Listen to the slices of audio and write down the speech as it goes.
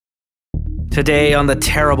Today on the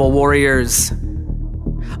Terrible Warriors,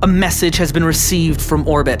 a message has been received from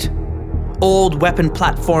orbit. Old weapon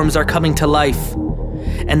platforms are coming to life,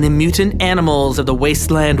 and the mutant animals of the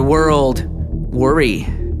wasteland world worry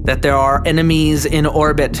that there are enemies in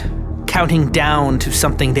orbit counting down to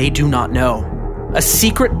something they do not know. A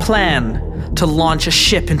secret plan to launch a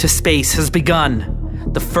ship into space has begun,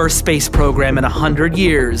 the first space program in 100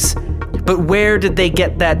 years. But where did they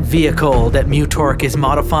get that vehicle that Mutork is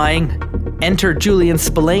modifying? Enter Julian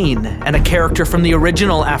Spillane and a character from the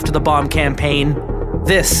original After the Bomb campaign.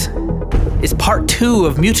 This is part 2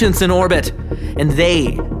 of Mutants in Orbit, and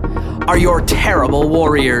they are your Terrible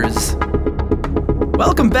Warriors.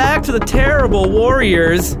 Welcome back to the Terrible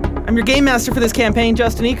Warriors. I'm your game master for this campaign,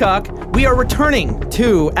 Justin Eacock. We are returning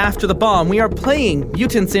to After the Bomb. We are playing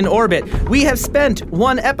Mutants in Orbit. We have spent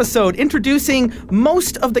one episode introducing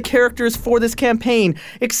most of the characters for this campaign,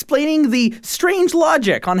 explaining the strange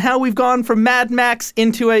logic on how we've gone from Mad Max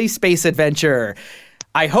into a space adventure.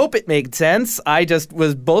 I hope it made sense. I just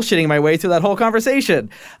was bullshitting my way through that whole conversation.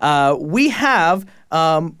 We have...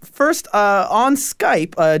 First, on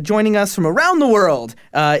Skype, joining us from around the world,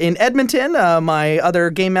 in Edmonton, my other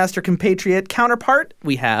Game Master compatriot counterpart,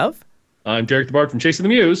 we have... I'm Derek the Bard from Chasing the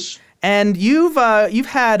Muse. And you've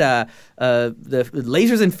had the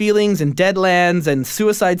Lasers and Feelings and Deadlands and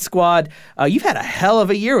Suicide Squad. You've had a hell of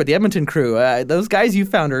a year with the Edmonton crew. Those guys you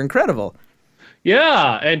found are incredible.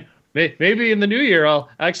 Yeah, and... maybe in the new year I'll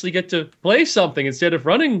actually get to play something instead of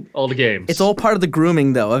running all the games. It's all part of the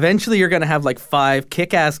grooming, though. Eventually you're going to have like 5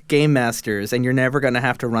 kick-ass game masters, and you're never going to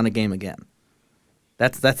have to run a game again.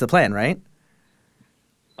 That's the plan, right?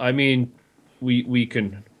 I mean, we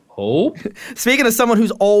can hope. Speaking of someone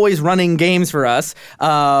who's always running games for us,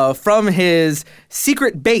 from his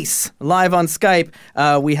secret base live on Skype,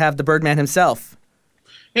 we have the Birdman himself.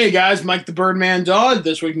 Hey guys, Mike the Birdman Dodd,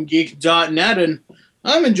 this week in Geek.net, and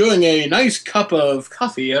I'm enjoying a nice cup of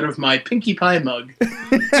coffee out of my Pinkie Pie mug.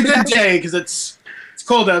 It's a good day because it's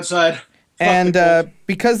cold outside. And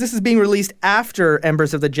because this is being released after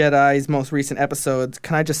Embers of the Jedi's most recent episodes,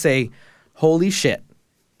 can I just say, holy shit.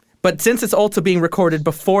 But since it's also being recorded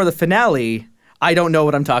before the finale, I don't know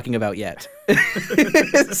what I'm talking about yet.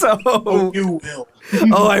 So, oh, you will.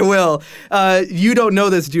 Oh, I will. You don't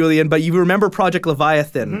know this, Julian, but you remember Project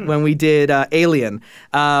Leviathan when we did Alien.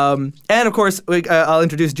 And, of course, I'll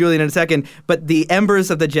introduce Julian in a second, but the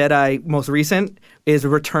Embers of the Jedi most recent is a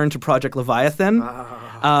return to Project Leviathan,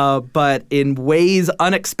 but in ways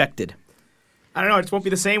unexpected. I don't know. It just won't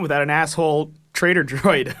be the same without an asshole traitor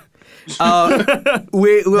droid. It's 4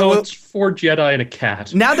 Jedi and a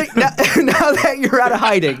cat. Now that you're out of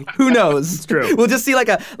hiding, who knows? It's true. We'll just see like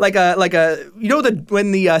a you know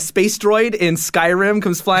when the space droid in Skyrim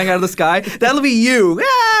comes flying out of the sky. That'll be you.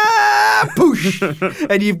 Poosh,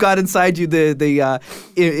 and you've got inside you the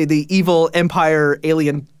evil Empire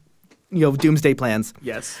alien, doomsday plans.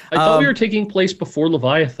 Yes. I thought we were taking place before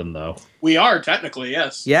Leviathan, though. We are technically,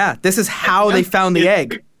 yes. Yeah, this is how they found the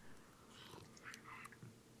egg.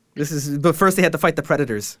 But first they had to fight the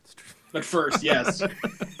Predators. But first, yes.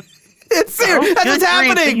 It's serious. That's what's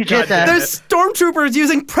happening. There's stormtroopers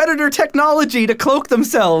using Predator technology to cloak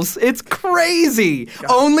themselves. It's crazy.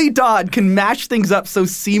 Only Dodd can mash things up so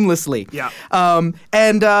seamlessly. Yeah.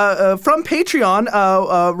 And from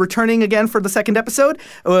Patreon, returning again for the second episode,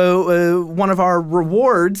 one of our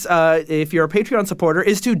rewards, if you're a Patreon supporter,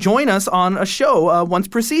 is to join us on a show once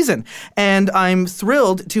per season. And I'm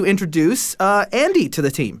thrilled to introduce Andy to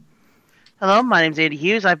the team. Hello, my name's Andy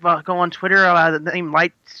Hughes. I go on Twitter, the name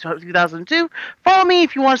Light2002. Follow me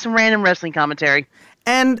if you want some random wrestling commentary.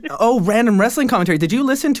 And, random wrestling commentary. Did you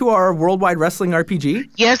listen to our Worldwide Wrestling RPG?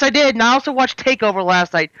 Yes, I did. And I also watched TakeOver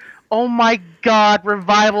last night. Oh my god,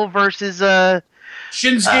 Revival versus,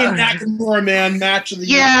 Shinsuke Nakamura, man, match of the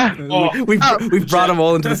year. Yeah. We've brought them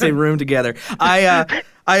all into the same room together.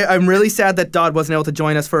 I'm really sad that Dodd wasn't able to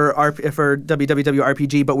join us for WWW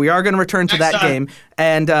RPG, but we are going to return to that game.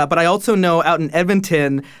 And but I also know out in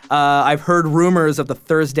Edmonton, I've heard rumors of the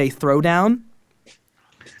Thursday Throwdown.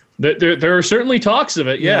 There are certainly talks of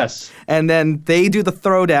it, yes. Yeah. And then they do the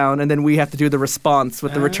Throwdown, and then we have to do the response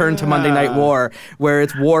with the Return to Monday Night War, where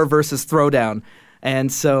it's War versus Throwdown.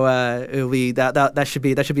 And so it'll be that should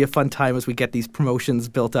be a fun time as we get these promotions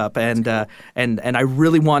built up. And I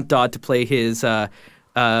really want Dodd to play his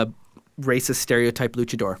racist stereotype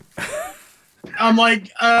luchador. I'm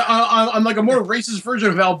like a more racist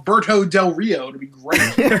version of Alberto Del Rio. It'd be great.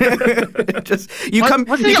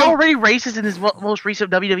 Wasn't he already racist in his most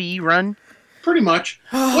recent WWE run? Pretty much.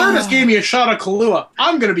 Blair just gave me a shot of Kahlua.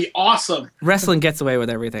 I'm gonna be awesome. Wrestling gets away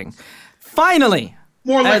with everything. Finally,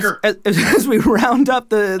 More liquor. As we round up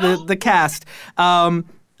the cast,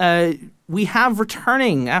 we have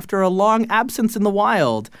returning after a long absence in the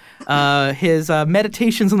wild. His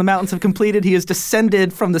meditations on the mountains have completed. He has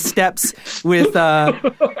descended from the steps with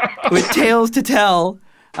tales to tell.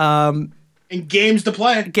 And games to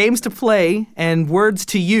play. Games to play and words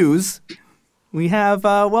to use. We have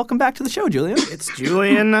welcome back to the show, Julian. It's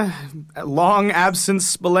Julian, long absence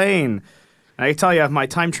Spillane. I can tell you, my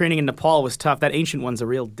time training in Nepal was tough. That ancient one's a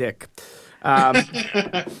real dick.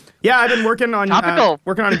 Yeah, I've been working on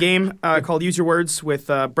a game called Use Your Words with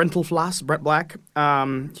Brent Black.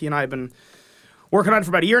 He and I have been working on it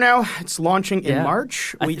for about a year now. It's launching in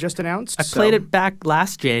March. We just announced. I played it back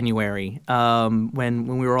last January when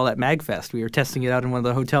we were all at MagFest. We were testing it out in one of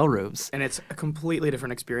the hotel rooms. And it's a completely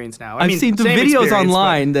different experience now. I've seen the videos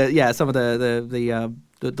online. Some of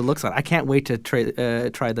the looks on it. I can't wait to try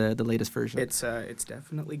the latest version. It's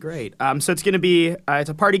definitely great. So it's going to be it's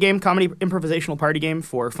a party game, comedy improvisational party game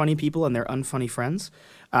for funny people and their unfunny friends.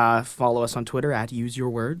 Follow us on Twitter at Use Your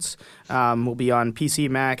Words. We'll be on PC,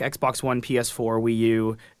 Mac, Xbox One, PS4, Wii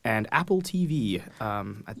U, and Apple TV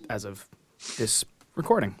as of this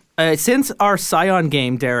recording. Since our Scion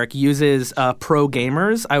game, Derek, uses pro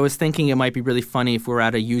gamers, I was thinking it might be really funny if we're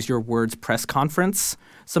at a Use Your Words press conference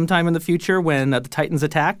sometime in the future when the Titans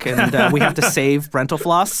attack and we have to save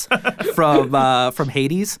Brentalfloss from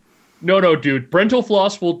Hades. No, dude.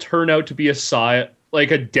 Brentalfloss will turn out to be a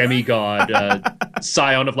demigod,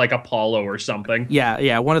 scion of like Apollo or something.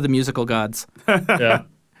 Yeah, one of the musical gods. Yeah.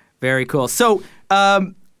 Very cool. So,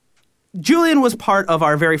 Julian was part of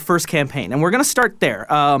our very first campaign, and we're going to start there.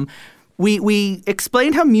 We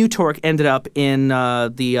explained how Mutork ended up in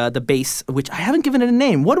the base, which I haven't given it a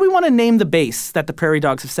name. What do we want to name the base that the Prairie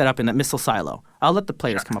Dogs have set up in that missile silo? I'll let the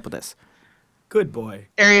players come up with this. Good boy.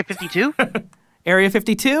 Area 52? Area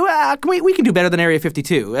 52? We can do better than Area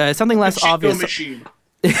 52. Something less obvious. Machine.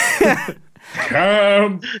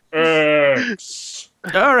 Camp X.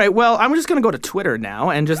 All right, well, I'm just going to go to Twitter now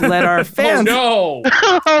and just let our fans... Oh, no!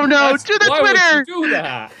 Oh, no, to the Why Twitter! would you do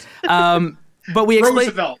that? But we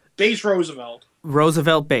explained...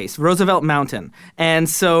 Roosevelt base, Roosevelt Mountain. And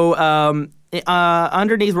so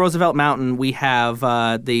underneath Roosevelt Mountain, we have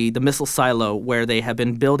the missile silo where they have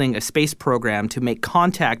been building a space program to make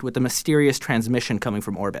contact with the mysterious transmission coming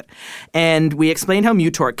from orbit. And we explained how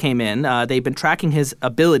Mutork came in. They've been tracking his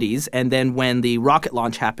abilities, and then when the rocket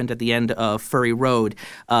launch happened at the end of Furry Road,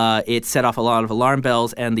 it set off a lot of alarm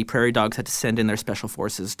bells, and the Prairie Dogs had to send in their special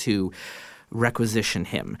forces to requisition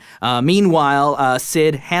him. Meanwhile,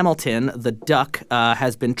 Sid Hamilton, the Duck,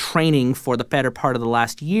 has been training for the better part of the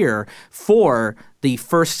last year for the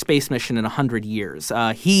first space mission in 100 years.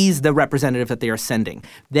 He's the representative that they are sending.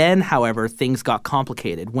 Then, however, things got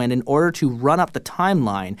complicated when, in order to run up the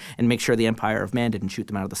timeline and make sure the Empire of Man didn't shoot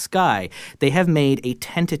them out of the sky, they have made a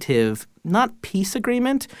tentative, not peace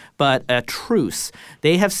agreement, but a truce.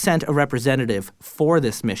 They have sent a representative for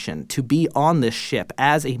this mission to be on this ship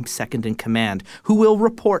as a second in command who will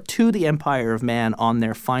report to the Empire of Man on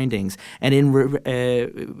their findings. And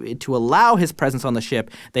to allow his presence on the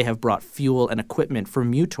ship, they have brought fuel and equipment for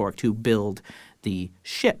Mutork to build the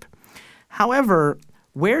ship. However,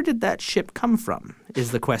 where did that ship come from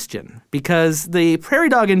is the question. Because the Prairie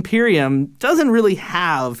Dog Imperium doesn't really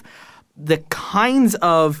have the kinds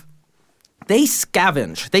of... They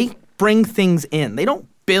scavenge. They bring things in. They don't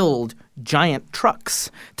build giant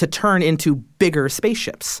trucks to turn into bigger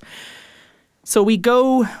spaceships. So we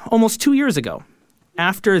go almost 2 years ago,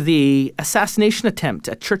 after the assassination attempt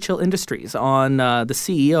at Churchill Industries on the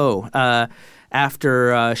CEO,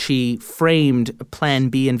 after she framed Plan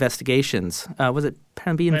B investigations. Was it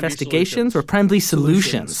Plan B investigations or Plan B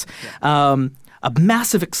solutions? A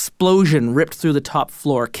massive explosion ripped through the top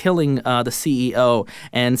floor, killing the CEO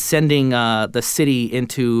and sending the city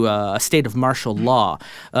into a state of martial law.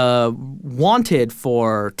 Wanted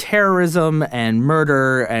for terrorism and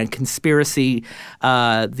murder and conspiracy,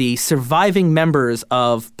 the surviving members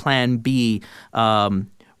of Plan B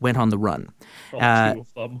went on the run. Two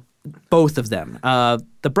of them. Both of them,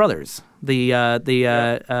 the brothers, what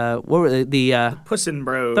were they? The Pussin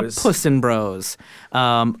Bros. The Pussin Bros.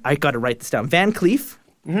 I got to write this down. Van Cleef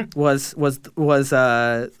was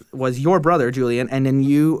your brother, Julian, and then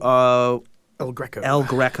you El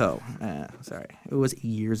Greco. Sorry, it was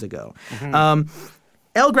years ago.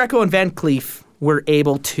 El Greco and Van Cleef were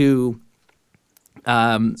able to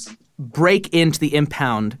break into the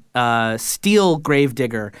impound, steal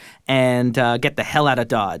Gravedigger, and get the hell out of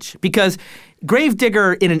Dodge. Because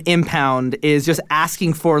Gravedigger in an impound is just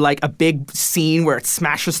asking for like a big scene where it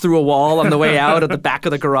smashes through a wall on the way out of the back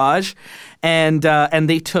of the garage, and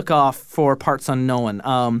they took off for parts unknown.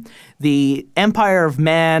 The Empire of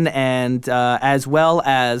Man and as well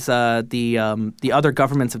as the other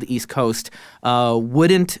governments of the East Coast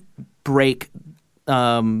wouldn't break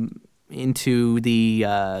into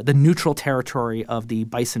the neutral territory of the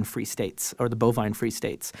Bison Free States or the Bovine Free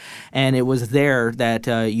States, and it was there that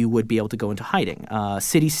you would be able to go into hiding.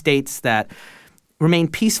 City-states that remain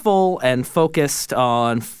peaceful and focused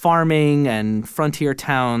on farming and frontier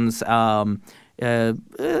towns. It's a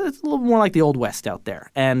little more like the Old West out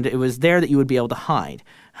there, and it was there that you would be able to hide.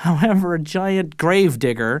 However, a giant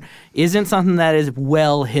gravedigger isn't something that is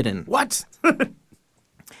well hidden. What?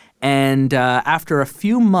 And after a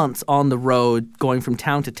few months on the road, going from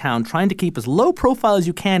town to town, trying to keep as low profile as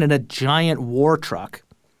you can in a giant war truck,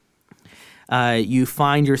 you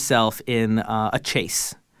find yourself in a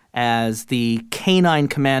chase as the canine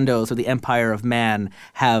commandos of the Empire of Man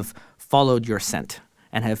have followed your scent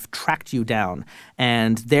and have tracked you down.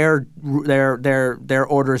 And their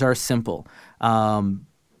orders are simple: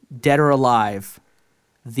 dead or alive,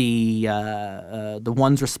 the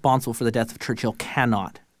ones responsible for the death of Churchill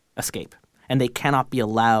cannot escape, and they cannot be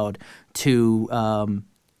allowed to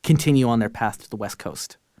continue on their path to the West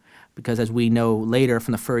Coast. Because as we know later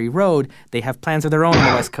from the Furry Road, they have plans of their own on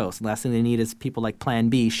the West Coast. The last thing they need is people like Plan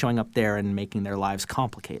B showing up there and making their lives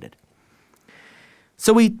complicated.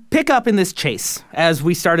 So we pick up in this chase as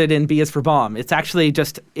we started in B is for Bomb. It's actually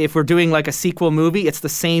just, if we're doing like a sequel movie, it's the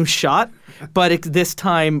same shot, but this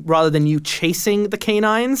time, rather than you chasing the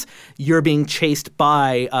canines, you're being chased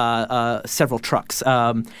by several trucks.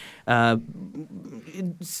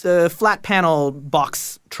 Flat panel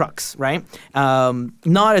box trucks, right?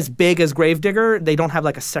 Not as big as Gravedigger. They don't have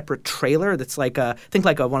like a separate trailer that's like think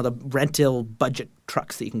like one of the rental budget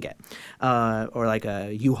trucks that you can get, or like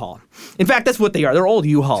a U-Haul. In fact, that's what they are. They're old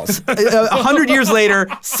U-Hauls. 100 years later,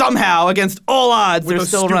 somehow, against all odds, With they're those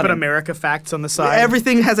still stupid running. America facts on the side.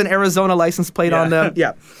 Everything has an Arizona license plate on them.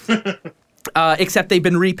 Yeah. Except they've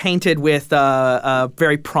been repainted with a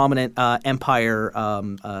very prominent Empire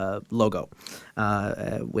logo,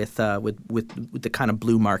 with the kind of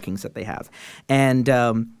blue markings that they have. And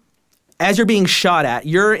as you're being shot at,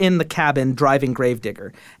 you're in the cabin driving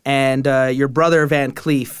Gravedigger, and your brother Van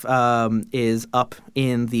Cleef is up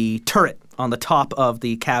in the turret on the top of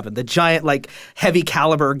the cabin, the giant, like, heavy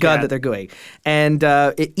caliber gun that they're doing. And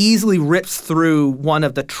it easily rips through one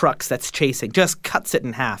of the trucks that's chasing, just cuts it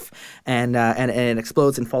in half, and it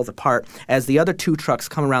explodes and falls apart. As the other two trucks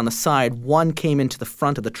come around the side, one came into the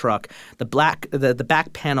front of the truck. The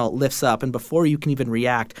back panel lifts up, and before you can even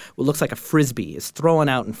react, what looks like a Frisbee is thrown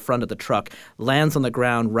out in front of the truck, lands on the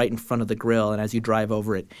ground right in front of the grill, and as you drive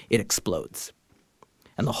over it, it explodes.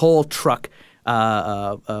 And the whole truck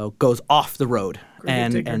goes off the road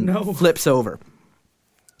and flips over.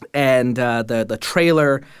 And the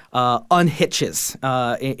trailer unhitches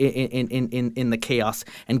in the chaos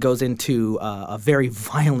and goes into a very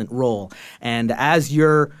violent roll. And as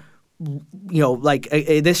you're,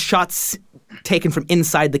 this shot's taken from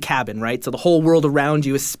inside the cabin, right? So the whole world around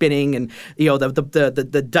you is spinning, and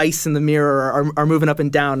the dice in the mirror are moving up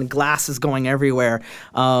and down, and glass is going everywhere.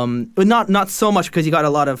 But not so much because you got a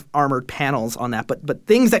lot of armored panels on that, but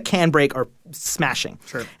things that can break are smashing.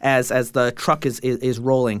 Sure. As the truck is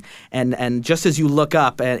rolling, and just as you look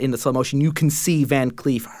up in the slow motion, you can see Van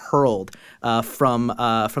Cleef hurled from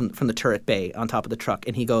the turret bay on top of the truck,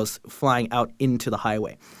 and he goes flying out into the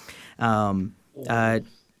highway.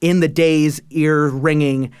 In the daze, ear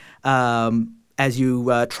ringing, as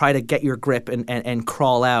you try to get your grip and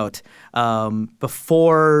crawl out.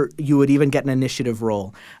 Before you would even get an initiative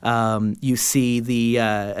roll, you see the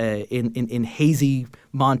in hazy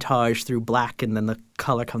montage through black, and then the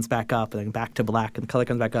color comes back up, and then back to black, and the color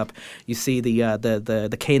comes back up. You see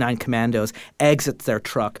the canine commandos exit their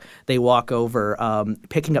truck. They walk over,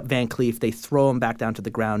 picking up Van Cleef. They throw him back down to the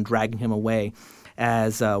ground, dragging him away.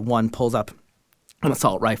 As one pulls up an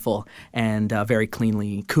assault rifle and very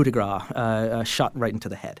cleanly coup de grace, shot right into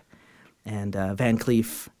the head. And Van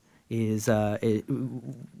Cleef is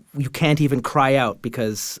you can't even cry out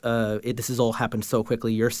because this has all happened so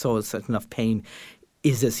quickly. You're so such enough pain.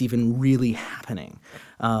 Is this even really happening?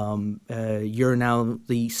 You're now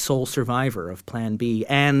the sole survivor of Plan B,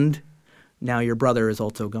 and now your brother is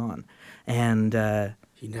also gone. And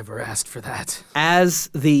he never asked for that. As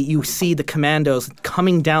you see the commandos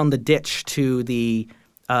coming down the ditch to the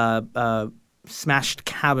smashed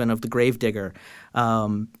cabin of the Gravedigger,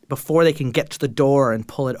 Before they can get to the door and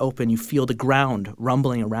pull it open, you feel the ground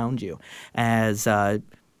rumbling around you as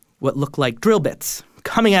what look like drill bits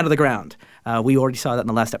coming out of the ground. We already saw that in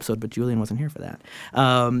the last episode, but Julian wasn't here for that.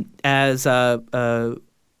 As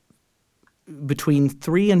between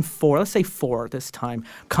 3 and 4, let's say 4 this time,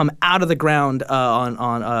 come out of the ground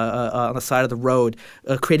on the side of the road,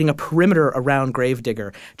 creating a perimeter around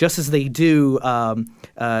Gravedigger. Just as they do,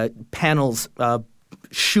 panels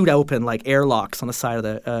shoot open like airlocks on the side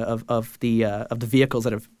of the vehicles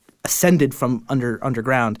that have ascended from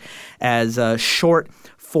underground, as short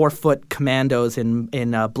 4-foot commandos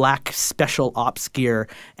in black special ops gear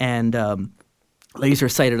and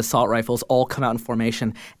laser-sighted assault rifles all come out in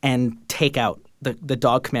formation and take out the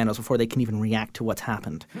dog commandos before they can even react to what's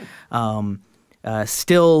happened.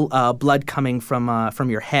 Still blood coming from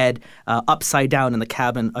your head, upside down in the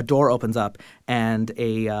cabin. A door opens up and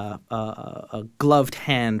a gloved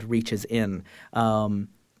hand reaches in to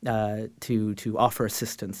offer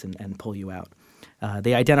assistance and pull you out.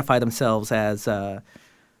 They identify themselves as a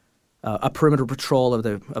perimeter patrol of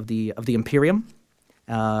the Imperium.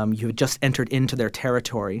 You had just entered into their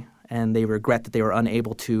territory, and they regret that they were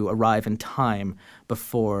unable to arrive in time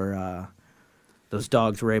before those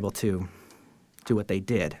dogs were able to do what they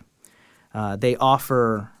did. They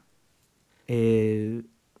offer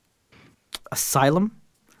asylum,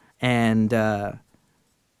 and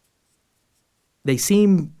they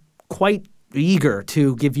seem quite eager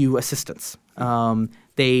to give you assistance.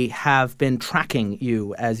 They have been tracking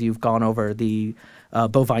you as you've gone over the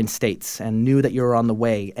bovine states and knew that you were on the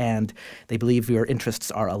way, and they believe your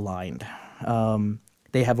interests are aligned.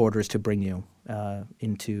 They have orders to bring you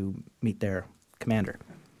in to meet their commander.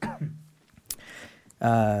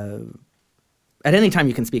 At any time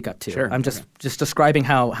you can speak up too. Sure. I'm just describing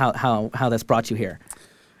how that's brought you here.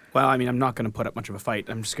 Well, I mean, I'm not going to put up much of a fight.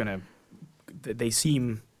 I'm just going to. They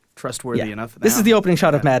seem trustworthy enough. This is the opening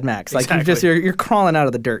shot of Mad Max. Like Exactly. you're crawling out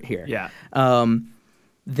of the dirt here. Yeah.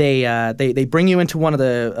 They bring you into one of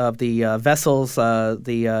the vessels.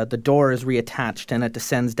 The door is reattached and it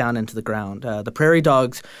descends down into the ground. The prairie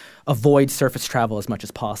dogs avoid surface travel as much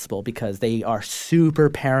as possible because they are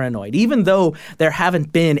super paranoid. Even though there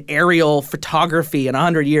haven't been aerial photography in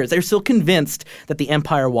 100 years, they're still convinced that the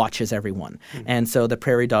Empire watches everyone. And so the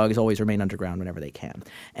prairie dogs always remain underground whenever they can.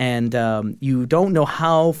 And you don't know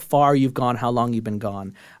how far you've gone, how long you've been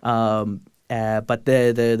gone. But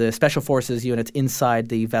the special forces units inside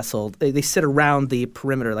the vessel, they sit around the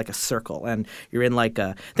perimeter like a circle, and you're in like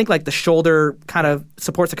think like the shoulder kind of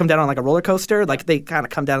supports that come down on like a roller coaster. Like they kind of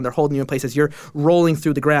come down and they're holding you in place as you're rolling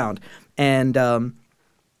through the ground. And you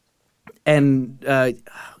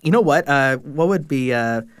know what? What would be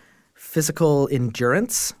physical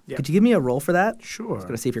endurance? Yeah. Could you give me a roll for that? Sure. I was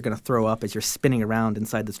going to see if you're going to throw up as you're spinning around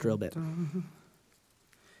inside this drill bit.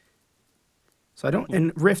 So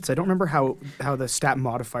in Rifts, I don't remember how the stat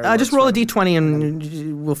modifier. Just works roll a for- d20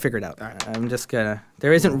 and we'll figure it out. I'm just gonna.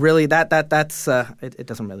 There isn't really that's it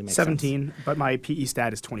doesn't really make 17, sense. but my PE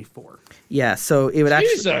stat is 24. Yeah, so it would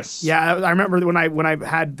actually. Jesus. Yeah, I remember when I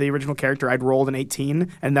had the original character, I'd rolled an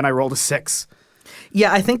 18 and then I rolled a 6.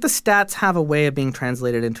 Yeah, I think the stats have a way of being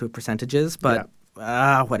translated into percentages, but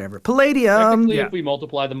whatever. Palladium. Technically, yeah. if we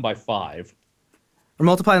multiply them by 5. We're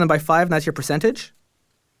multiplying them by 5, and that's your percentage.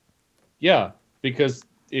 Yeah, because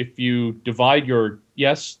if you divide your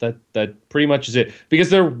that pretty much is it. Because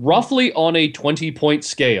they're roughly on a 20-point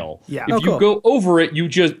scale. Yeah. If Oh, you cool. go over it, you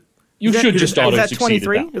should just auto Was that succeed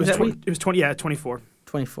 23? at that. It was 20. Yeah, 24.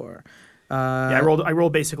 24. Yeah, I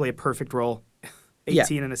rolled basically a perfect roll,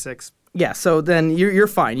 18 and a 6. Yeah, so then you're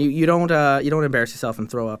fine. You don't embarrass yourself and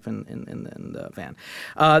throw up in the van.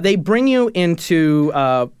 They bring you into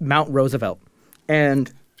Mount Roosevelt,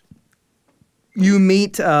 and you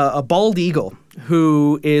meet a bald eagle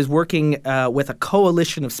who is working with a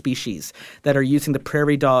coalition of species that are using the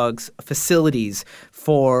prairie dogs' facilities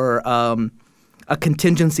for a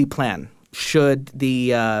contingency plan should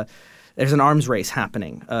there's an arms race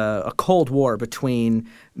happening, a Cold War between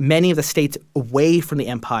many of the states away from the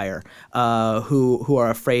Empire who are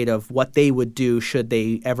afraid of what they would do should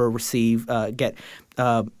they ever get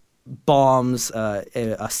bombs,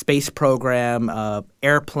 a space program,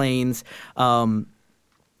 airplanes,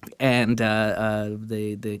 and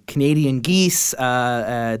the Canadian geese,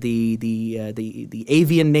 the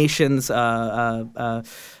avian nations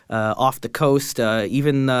off the coast,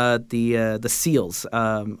 even the seals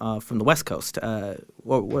from the west coast.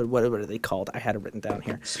 What are they called? I had it written down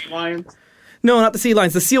here. Sea lions. No, not the Sea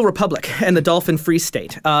Lions. The Seal Republic and the Dolphin Free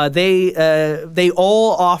State. They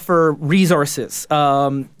all offer resources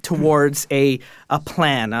towards a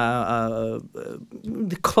plan.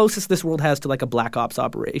 The closest this world has to like a Black Ops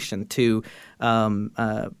operation to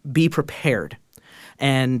be prepared.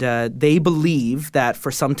 And they believe that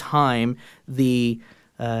for some time the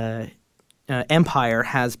Empire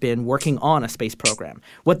has been working on a space program.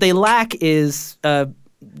 What they lack is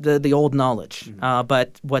the old knowledge,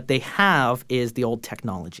 but what they have is the old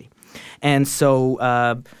technology. And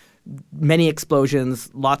so many explosions,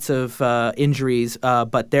 lots of injuries,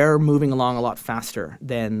 but they're moving along a lot faster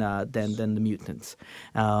than the mutants.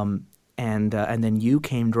 And then you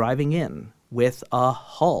came driving in with a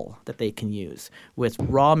hull that they can use, with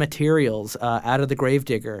raw materials out of the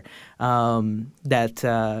Gravedigger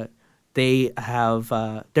that they have.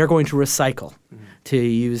 They're going to recycle to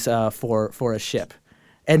use for a ship,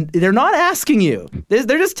 and they're not asking you. They're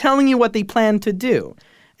just telling you what they plan to do,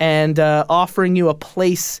 and offering you a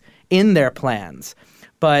place in their plans.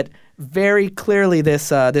 But very clearly, this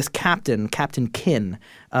Captain Kin,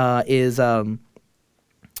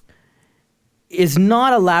 is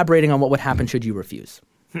not elaborating on what would happen should you refuse.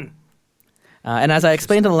 And as I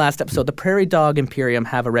explained in the last episode, the Prairie Dog Imperium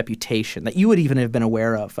have a reputation that you would even have been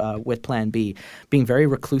aware of with Plan B, being very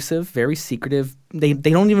reclusive, very secretive. They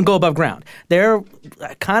don't even go above ground. They're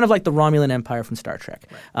kind of like the Romulan Empire from Star Trek,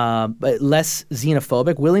 but less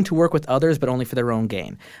xenophobic, willing to work with others, but only for their own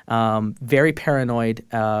gain. Very paranoid,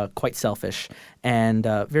 quite selfish, and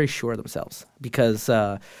very sure of themselves because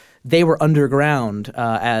they were underground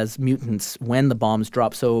as mutants when the bombs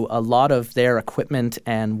dropped, so a lot of their equipment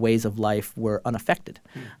and ways of life were unaffected,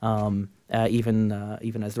 even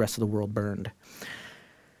as the rest of the world burned.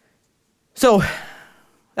 So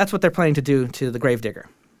that's what they're planning to do to the Gravedigger.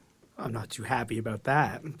 I'm not too happy about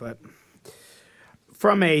that, but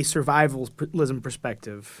from a survivalism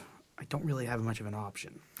perspective, I don't really have much of an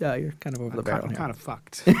option. Yeah, you're kind of over the barrel. I'm kind of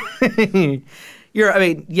fucked. So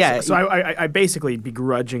I basically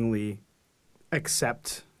begrudgingly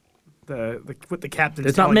accept what the captain's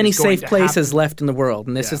There's telling not many is going safe to places happen. left in the world,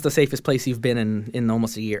 and this is the safest place you've been in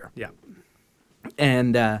almost a year. Yeah.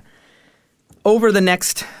 And over the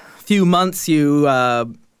next few months, you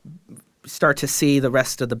start to see the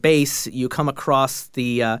rest of the base. You come across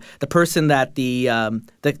the person that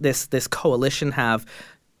this coalition have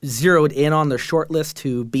zeroed in on their short list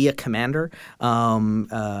to be a commander,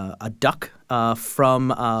 a duck from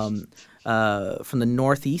the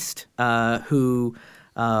Northeast who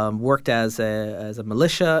worked as a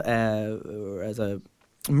militia, or as a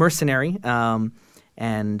mercenary,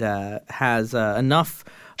 and has enough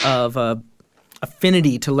of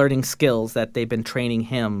affinity to learning skills that they've been training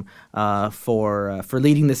him for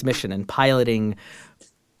leading this mission and piloting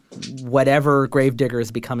whatever Gravedigger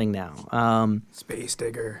is becoming now. Space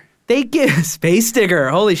Digger. They give Space Digger.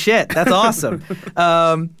 Holy shit, that's awesome.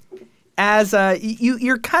 As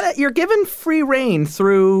you're given free reign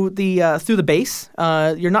through the base.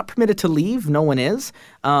 You're not permitted to leave. No one is.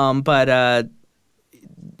 But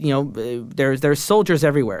there's soldiers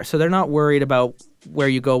everywhere, so they're not worried about where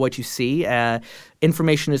you go, what you see.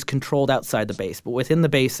 Information is controlled outside the base, but within the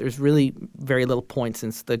base, there's really very little point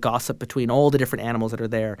since the gossip between all the different animals that are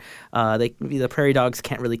there. The prairie dogs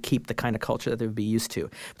can't really keep the kind of culture that they would be used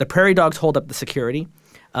to. The prairie dogs hold up the security,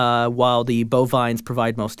 while the bovines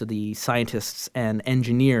provide most of the scientists and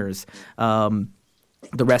engineers.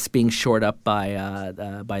 The rest being shored up by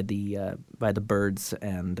the birds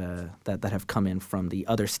and that have come in from the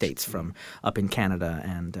other states, from up in Canada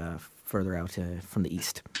and further out from the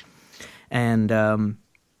east, and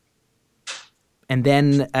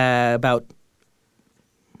then about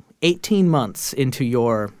 18 months into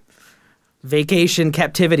your vacation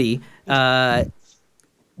captivity, you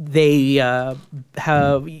see a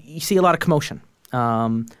lot of commotion.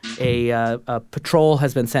 A patrol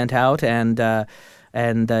has been sent out, and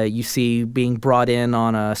you see being brought in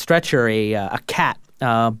on a stretcher a cat,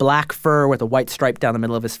 black fur with a white stripe down the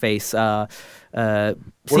middle of his face.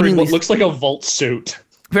 Wearing what looks like a vault suit.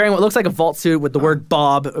 Wearing what looks like a vault suit with the word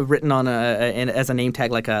Bob written on as a name tag,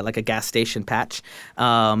 like a gas station patch.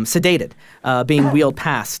 Sedated, being wheeled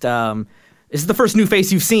past. This is the first new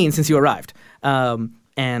face you've seen since you arrived. And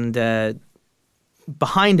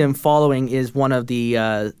behind him, following, is one of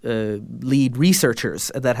the lead researchers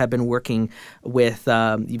that have been working with.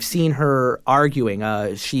 You've seen her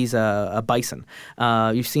arguing. She's a bison.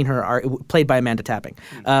 You've seen her played by Amanda Tapping.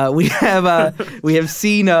 We have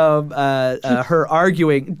seen her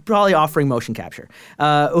arguing, probably offering motion capture.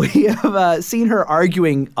 We have seen her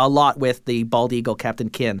arguing a lot with the bald eagle Captain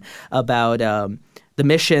Kin about the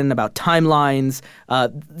mission, about timelines.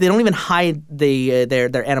 They don't even hide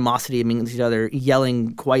their animosity amongst each other,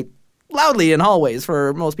 yelling quite loudly in hallways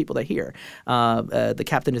for most people to hear. The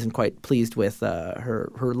captain isn't quite pleased with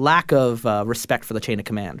her lack of respect for the chain of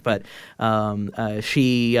command, but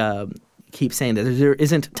she keeps saying that there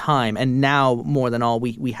isn't time, and now more than all,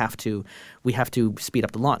 we have to speed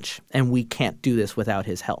up the launch, and we can't do this without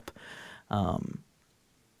his help.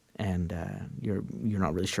 And you're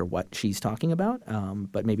not really sure what she's talking about,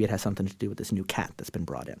 but maybe it has something to do with this new cat that's been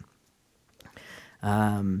brought in.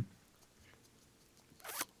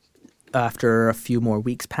 After a few more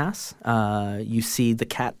weeks pass, you see the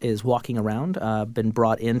cat is walking around, been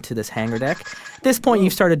brought into this hangar deck. At this point,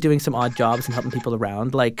 you've started doing some odd jobs and helping people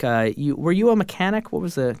around. Like, were you a mechanic? What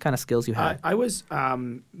was the kind of skills you had? I was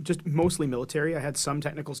just mostly military. I had some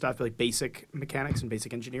technical stuff, like basic mechanics and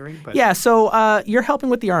basic engineering. But Yeah, so you're helping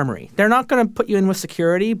with the armory. They're not going to put you in with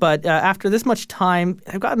security, but after this much time,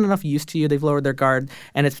 they've gotten enough used to you. They've lowered their guard,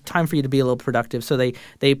 and it's time for you to be a little productive. So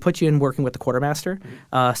they put you in working with the quartermaster.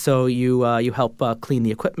 So you help clean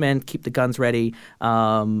the equipment, keep the guns ready,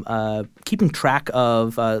 keeping track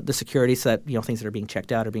of the security so that things that are being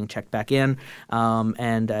checked out are being checked back in,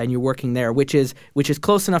 and you're working there, which is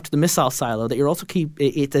close enough to the missile silo that you're also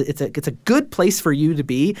it's a good place for you to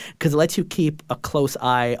be because it lets you keep a close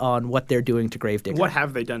eye on what they're doing to Gravedigger. What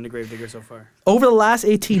have they done to Gravedigger so far? Over the last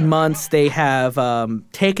 18 months, they have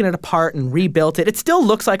taken it apart and rebuilt it. It still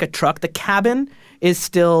looks like a truck. The cabin is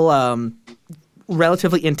still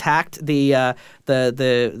relatively intact. The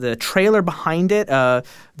trailer behind it,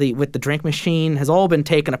 with the drink machine, has all been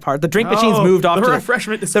taken apart. The drink machine's moved off. The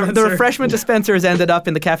refreshment dispenser. The refreshment dispenser has ended up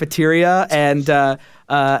in the cafeteria, and the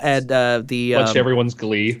Much to everyone's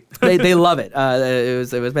glee. they love it. It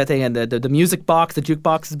was a bad thing, and the music box, the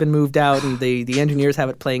jukebox, has been moved out, and the engineers have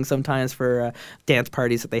it playing sometimes for dance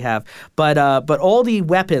parties that they have. But all the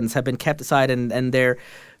weapons have been kept aside, and they're.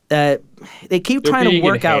 They keep trying to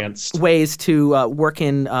work enhanced. out ways to work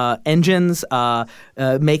in engines,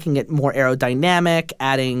 making it more aerodynamic,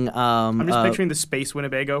 adding. I'm just picturing the Space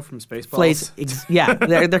Winnebago from Spaceballs.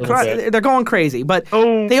 They're going crazy, but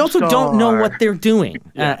they also don't know what they're doing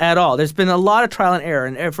at all. There's been a lot of trial and error,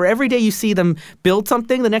 and for every day you see them build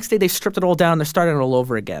something, the next day they've stripped it all down, they're starting it all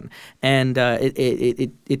over again, and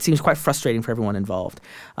it seems quite frustrating for everyone involved.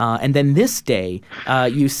 And then this day,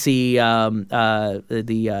 you see the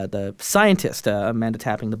scientist, Amanda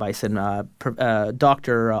tapping the bison,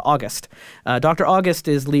 Dr. August. Dr. August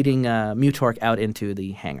is leading Mutork out into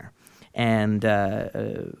the hangar. And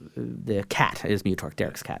the cat is Mutork,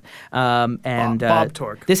 Derek's cat. Bob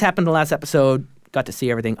Torque. This happened in the last episode. Got to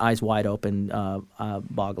see everything, eyes wide open,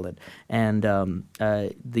 boggled. And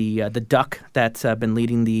the duck that's been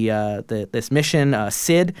leading this mission,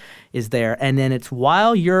 Sid, is there. And then it's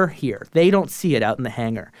while you're here, they don't see it out in the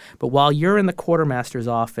hangar, but while you're in the quartermaster's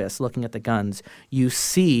office looking at the guns, you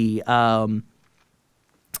see a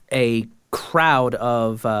crowd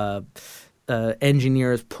of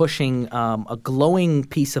engineers pushing a glowing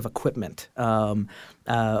piece of equipment,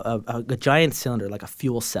 a giant cylinder like a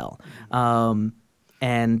fuel cell.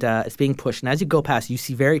 And it's being pushed. And as you go past, you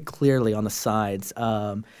see very clearly on the sides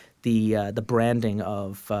the branding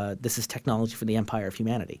of this is technology for the Empire of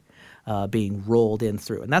Humanity being rolled in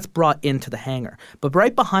through. And that's brought into the hangar. But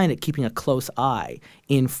right behind it, keeping a close eye,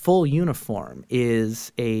 in full uniform,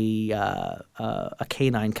 is a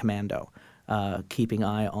K9 commando keeping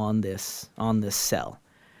eye on this cell.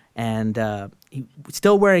 And he's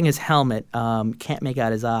still wearing his helmet, can't make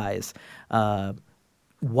out his eyes.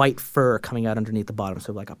 White fur coming out underneath the bottom,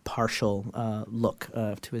 so like a partial look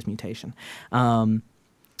to his mutation.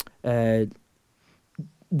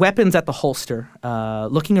 Weapons at the holster,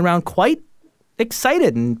 looking around quite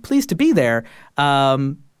excited and pleased to be there,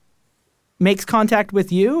 makes contact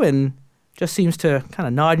with you and just seems to kind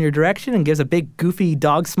of nod in your direction and gives a big goofy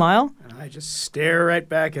dog smile. And I just stare right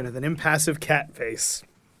back at it with an impassive cat face.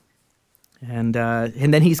 And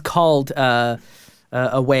then he's called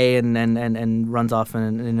away and runs off in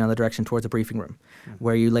another direction towards the briefing room,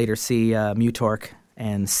 where you later see Mutork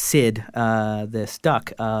and Sid, this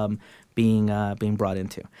duck, being brought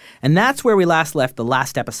into. And that's where we last left the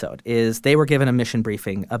last episode, is they were given a mission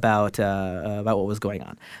briefing about what was going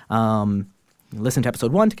on. Listen to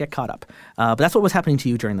episode 1 to get caught up. But that's what was happening to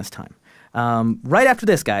you during this time. Right after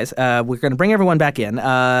this, guys, we're going to bring everyone back in.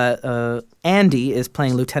 Andy is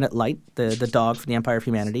playing Lieutenant Light, the dog from the Empire of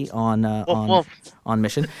Humanity on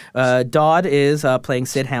mission. Dodd is playing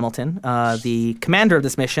Sid Hamilton, the commander of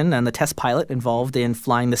this mission and the test pilot involved in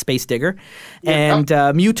flying the Space Digger. And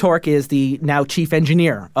Mutork is the now chief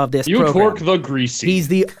engineer of this program. Mutork the Greasy. He's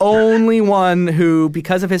the only one who,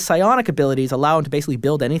 because of his psionic abilities, allow him to basically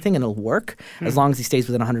build anything and it'll work as long as he stays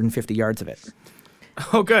within 150 yards of it.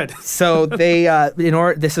 Oh, good. So they,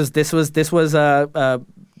 this was the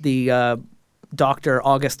Dr.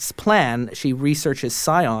 August's plan. She researches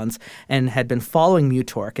psions and had been following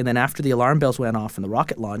Mutork. And then after the alarm bells went off in the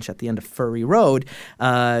rocket launch at the end of Furry Road,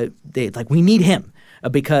 we need him.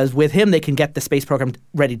 Because with him, they can get the space program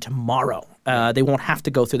ready tomorrow. They won't have to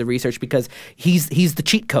go through the research because he's the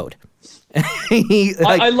cheat code.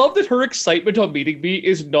 I love that her excitement on meeting me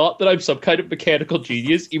is not that I'm some kind of mechanical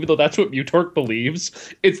genius, even though that's what Mutork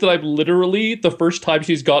believes. It's that I'm literally the first time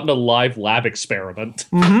she's gotten a live lab experiment.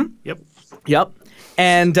 Mm-hmm. Yep.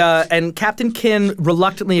 And Captain Kin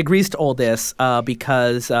reluctantly agrees to all this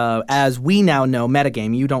because, as we now know,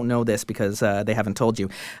 metagame, you don't know this because they haven't told you,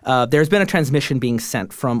 there's been a transmission being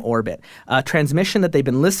sent from orbit. A transmission that they've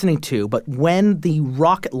been listening to, but when the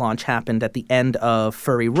rocket launch happened at the end of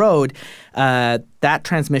Furry Road, that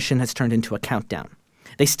transmission has turned into a countdown.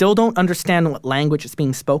 They still don't understand what language it's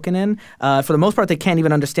being spoken in. For the most part, they can't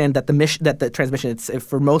even understand that the transmission.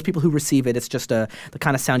 For most people who receive it, it's just the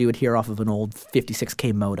kind of sound you would hear off of an old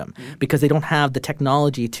 56K modem because they don't have the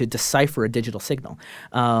technology to decipher a digital signal.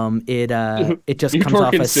 It just comes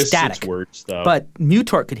off as static. Words, though. But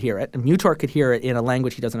Mutork could hear it, and Mutork could hear it in a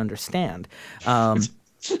language he doesn't understand.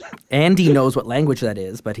 Andy knows what language that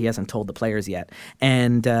is, but he hasn't told the players yet.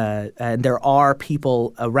 And there are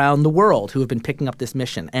people around the world who have been picking up this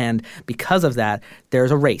mission. And because of that,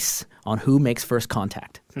 there's a race on who makes first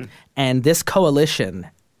contact. And this coalition,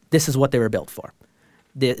 this is what they were built for.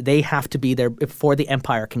 They have to be there before the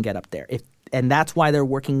Empire can get up there. And that's why they're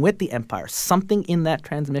working with the Empire. Something in that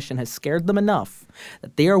transmission has scared them enough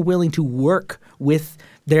that they are willing to work with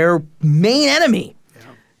their main enemy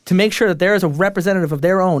to make sure that there is a representative of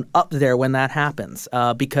their own up there when that happens.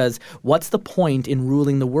 Because what's the point in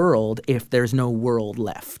ruling the world if there's no world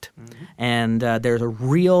left? Mm-hmm. And there's a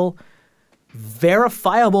real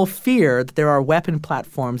verifiable fear that there are weapon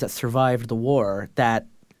platforms that survived the war that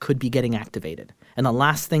could be getting activated. And the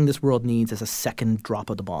last thing this world needs is a second drop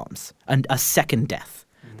of the bombs, and a second death.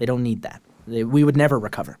 Mm-hmm. They don't need that. We would never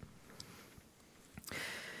recover.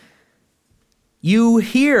 You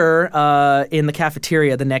hear in the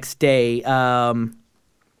cafeteria the next day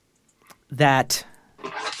that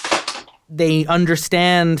they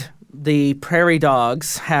understand the prairie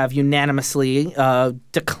dogs have unanimously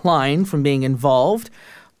declined from being involved,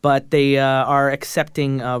 but they are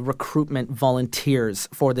accepting recruitment volunteers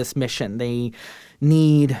for this mission. They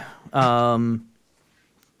need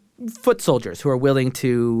foot soldiers who are willing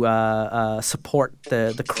to support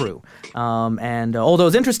the crew. And all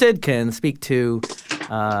those interested can speak to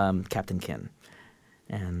Captain Kin.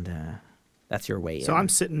 And that's your way in. So I'm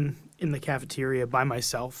sitting in the cafeteria by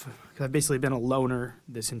myself because I've basically been a loner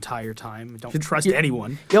this entire time. Don't trust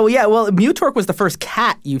anyone. Oh, yeah. Well, Mutork was the first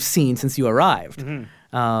cat you've seen since you arrived.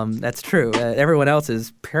 Mm-hmm. That's true. Everyone else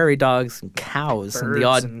is prairie dogs and cows and the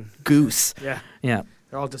odd goose. Yeah. Yeah.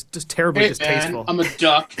 They're all just terribly distasteful. I'm a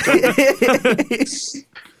duck.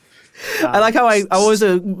 I like how I was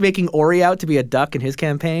making Ori out to be a duck in his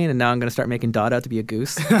campaign, and now I'm going to start making Dodd out to be a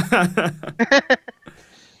goose.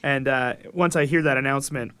 And once I hear that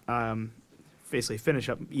announcement, basically finish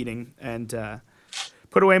up eating and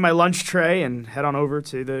put away my lunch tray and head on over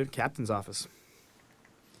to the captain's office.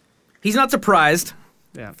 He's not surprised.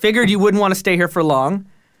 Yeah. Figured you wouldn't want to stay here for long.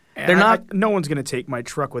 They're not. No one's going to take my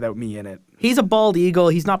truck without me in it. He's a bald eagle.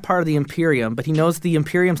 He's not part of the Imperium, but he knows the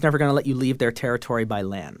Imperium's never going to let you leave their territory by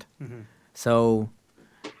land. Mm-hmm. So,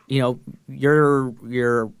 you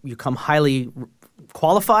come highly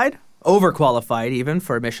qualified, overqualified even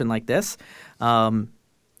for a mission like this. It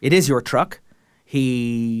is your truck.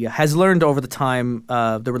 He has learned over the time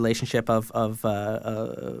the relationship of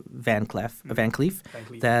Van Cleef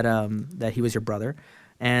that he was your brother,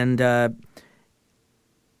 and.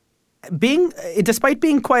 Despite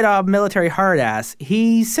being quite a military hard ass,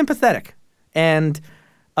 he's sympathetic and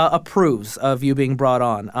approves of you being brought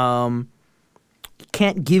on.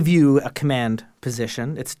 Can't give you a command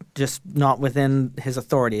position. It's just not within his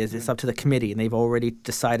authority. It's up to the committee, and they've already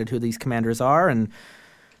decided who these commanders are. And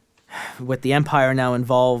with the Empire now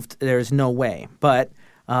involved, there's no way. But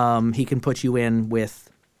he can put you in with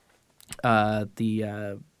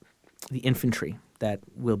the infantry that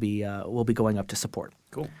will be going up to support.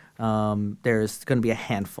 Cool. there's going to be a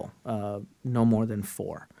handful, no more than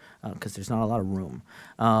 4, because there's not a lot of room.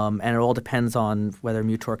 And it all depends on whether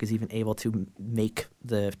Mutork is even able to make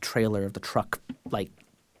the trailer of the truck, like,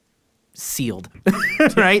 sealed,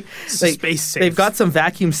 right? Space safe. They've got some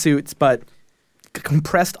vacuum suits, but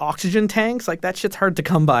compressed oxygen tanks, like, that shit's hard to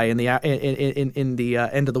come by in the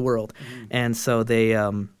end of the world. And so they,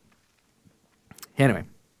 anyway,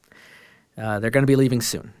 they're going to be leaving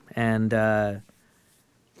soon. And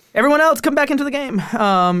everyone else, come back into the game.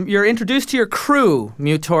 You're introduced to your crew,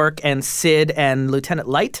 Mutork and Sid and Lieutenant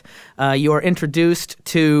Light. You are introduced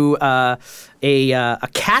to a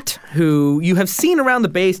cat who you have seen around the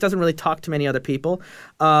base, doesn't really talk to many other people.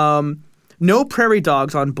 No prairie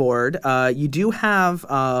dogs on board. You do have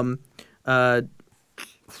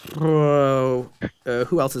who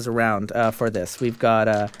else is around for this? We've got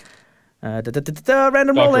random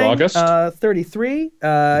Dr. rolling. August? 33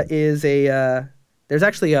 is a. There's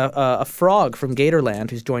actually a frog from Gatorland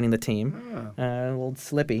who's joining the team. Old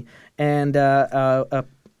Slippy. And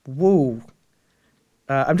woo.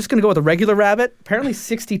 I'm just going to go with a regular rabbit. Apparently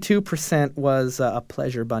 62% was a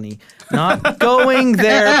pleasure bunny. Not going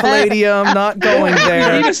there, Palladium. Not going You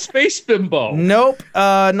there. need a space bimbo. Nope.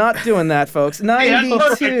 Not doing that, folks. Hey, that's a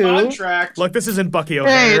perfect 92. contract. Look, this isn't Bucky Hey,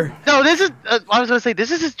 O'Hare. no, this is. I was going to say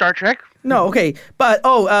this is Star Trek. No, okay. But,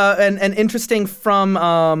 and interesting from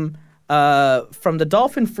the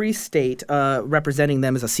Dolphin Free State, representing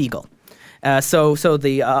them as a seagull. So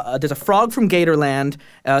there's a frog from Gatorland,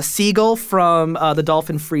 a seagull from the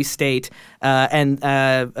Dolphin Free State, and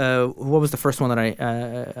what was the first one that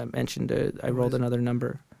I mentioned? I rolled another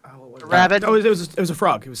number. A rabbit. Oh, it was a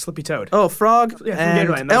frog. It was Slippy Toad. Oh, frog. Yeah, from and,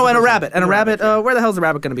 Gatorland. That was the and a first rabbit. one. And a Yeah, rabbit. yeah. Where the hell's the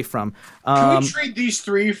rabbit going to be from? Can we trade these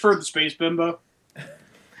 3 for the space bimbo?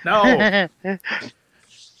 No.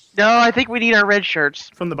 No, I think we need our red shirts.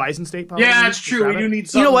 From the Bison State, probably? Yeah, it's true. We do need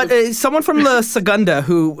some. You know what? Someone from the Segunda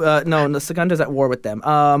who no, the Segunda's at war with them.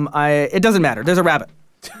 It doesn't matter. There's a rabbit.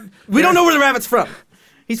 We don't know where the rabbit's from.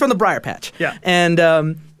 He's from the Briar Patch. Yeah. And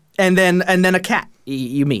then a cat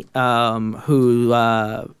you meet who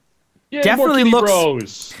Yeah, definitely more kitty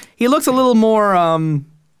looks. bros. He looks a little more.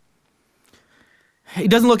 He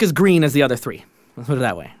doesn't look as green as the other 3. Let's put it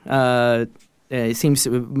that way. It seems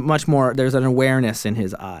much more. There's an awareness in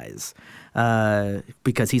his eyes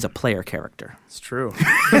because he's a player character. It's true.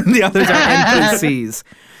 The others are NPCs.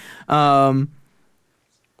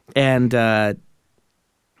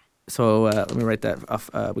 So let me write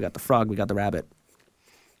that. We got the frog, we got the rabbit,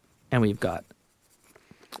 and we've got.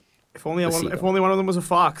 If only one of them was a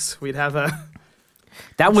fox, we'd have a.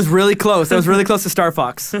 That was really close. That was really close to Star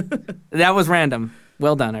Fox. That was random.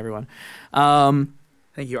 Well done, everyone.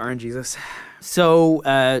 Thank you, RNGesus.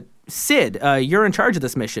 So, Sid, you're in charge of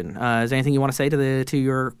this mission. Is there anything you want to say to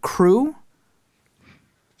your crew?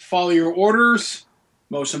 Follow your orders.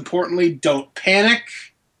 Most importantly, don't panic.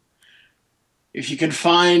 If you can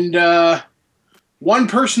find one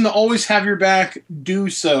person to always have your back, do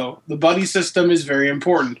so. The buddy system is very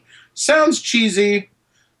important. Sounds cheesy,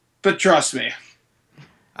 but trust me.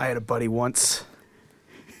 I had a buddy once.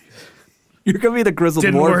 You're going to be the grizzled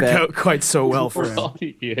Didn't war work vet. out quite so well for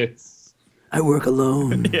him. Yes. I work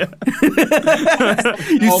alone. Yeah.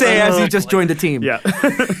 You say as you just joined the team. Yeah.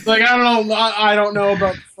 Like, I don't know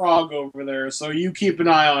about the frog over there, so you keep an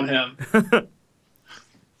eye on him.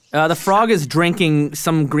 The frog is drinking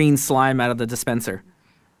some green slime out of the dispenser.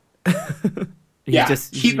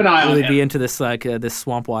 Keep an eye on really him. be into this this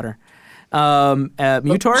swamp water.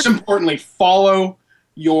 Mutork? Most importantly, follow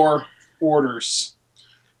your orders.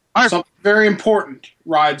 Something very important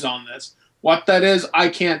rides on this. What that is, I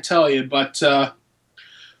can't tell you, but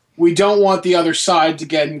we don't want the other side to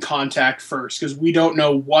get in contact first because we don't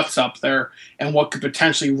know what's up there and what could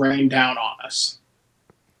potentially rain down on us.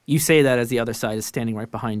 You say that as the other side is standing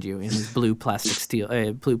right behind you in his blue plastic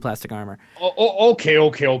armor.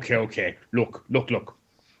 Okay. Look.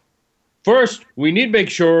 First, we need to make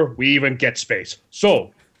sure we even get space.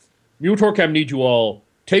 So, Mutork need you all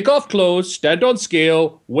take off clothes, stand on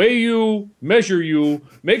scale, weigh you, measure you,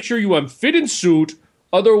 make sure you fit in suit.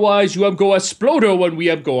 Otherwise, you go explodo when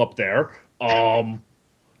we go up there.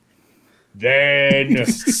 Then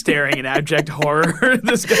Staring in abject horror.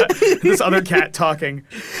 This other cat talking.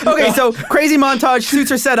 Okay, so crazy montage.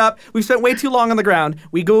 Suits are set up. We've spent way too long on the ground.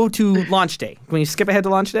 We go to launch day. Can we skip ahead to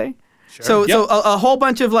launch day? Sure. So a whole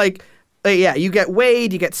bunch of you get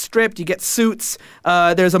weighed, you get stripped, you get suits.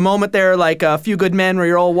 There's a moment there, like A Few Good Men, where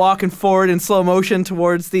you're all walking forward in slow motion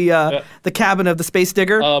towards the cabin of the space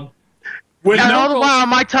digger. All the while,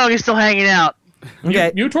 my tongue is still hanging out.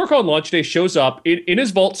 Okay. Mutork on launch day shows up in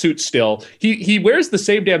his vault suit still. He wears the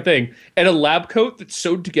same damn thing and a lab coat that's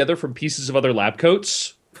sewed together from pieces of other lab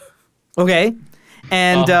coats. Okay.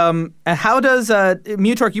 And how does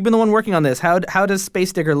Mutork? You've been the one working on this. How does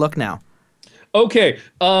Space Digger look now? Okay.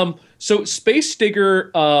 So Space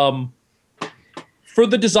Digger, for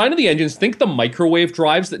the design of the engines, think the microwave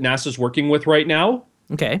drives that NASA's working with right now.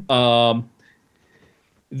 Okay. But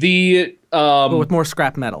with more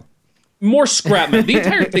scrap metal. More scrap metal. The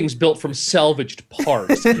entire thing's built from salvaged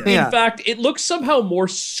parts. Yeah. In fact, it looks somehow more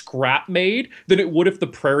scrap made than it would if the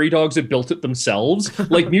prairie dogs had built it themselves.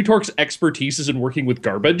 Like Mutork's expertise is in working with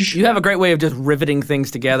garbage. You have a great way of just riveting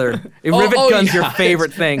things together. Rivet gun's your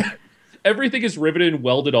favorite thing. Everything is riveted and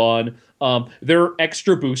welded on. There are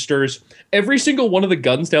extra boosters. Every single one of the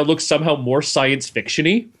guns now looks somehow more science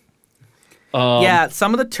fiction-y. Yeah,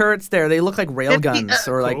 some of the turrets there, they look like rail guns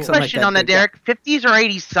or like something like Question that. on that, Derek. 50s or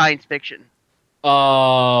 80s science fiction?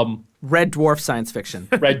 Red Dwarf science fiction.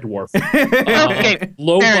 Red Dwarf. Okay,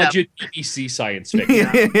 Low fair budget BBC science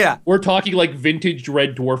fiction. Yeah. We're talking like vintage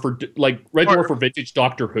Red Dwarf or Dwarf or vintage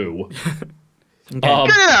Doctor Who. Good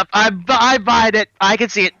enough. I buy it. I can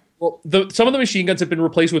see it. Well, some of the machine guns have been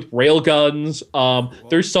replaced with rail guns.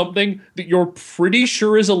 There's something that you're pretty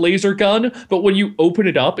sure is a laser gun, but when you open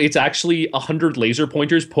it up, it's actually 100 laser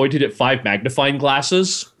pointers pointed at 5 magnifying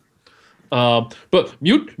glasses. But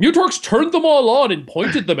Mutork's turned them all on and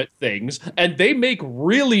pointed them at things, and they make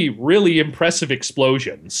really, really impressive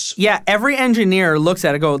explosions. Yeah, every engineer looks at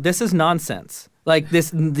it and go, this is nonsense. Like,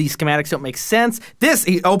 these schematics don't make sense. This,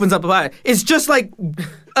 he opens up about it, it's just like,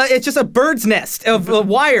 it's just a bird's nest of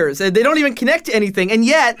wires. They don't even connect to anything. And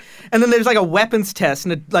then there's like a weapons test,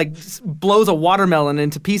 and it like blows a watermelon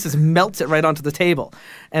into pieces, melts it right onto the table.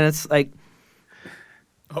 And it's like,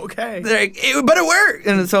 okay. But it worked.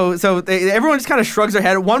 And so everyone just kind of shrugs their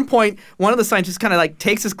head. At one point, one of the scientists kind of like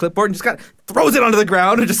takes his clipboard and just kind of throws it onto the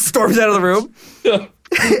ground and just storms out of the room. So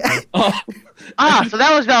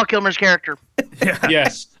that was Val Kilmer's character.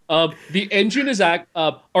 Yes. The engine is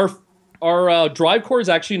our drive core is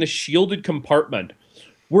actually in a shielded compartment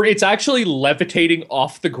where it's actually levitating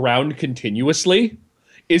off the ground continuously.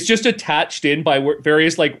 It's just attached in by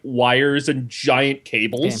various like wires and giant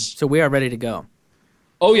cables. Okay, so we are ready to go.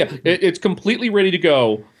 Oh yeah, it's completely ready to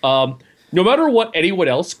go. No matter what anyone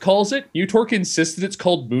else calls it, Mutork insists that it's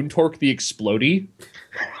called Moontork the Explodey.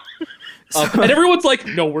 And everyone's like,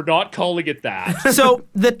 no, we're not calling it that. So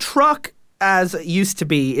the truck, as it used to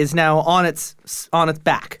be, is now on its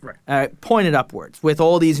back, pointed upwards, with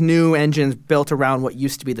all these new engines built around what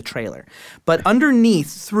used to be the trailer. But underneath,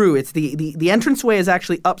 through, it's the entranceway is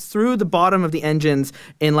actually up through the bottom of the engines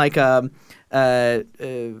in like like an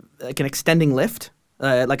extending lift.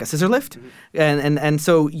 Like a scissor lift, and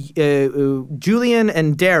so Julian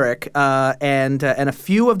and Derek and a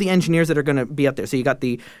few of the engineers that are going to be up there. So you got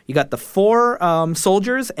the 4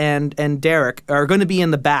 soldiers and Derek are going to be in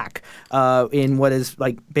the back in what is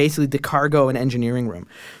like basically the cargo and engineering room,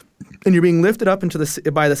 and you're being lifted up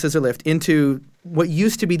by the scissor lift into what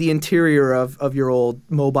used to be the interior of your old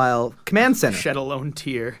mobile command center. Shed a lone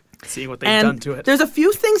tear. Seeing what they've done to it. There's a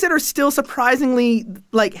few things that are still surprisingly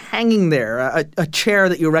like hanging there. A chair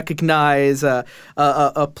that you recognize, a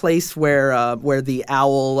place where the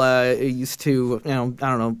owl used to,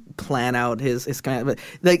 plan out his kind of. But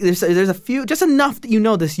like there's a few, just enough that you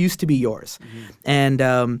know this used to be yours, and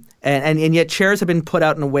yet chairs have been put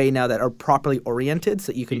out in a way now that are properly oriented,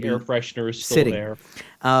 so that you can the air freshener is still sitting there.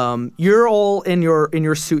 You're all in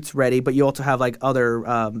your suits ready, but you also have like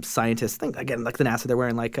other scientists. Think again, like the NASA. They're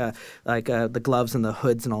wearing like the gloves and the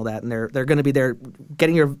hoods and all that, and they're going to be there,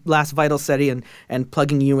 getting your last vital steady and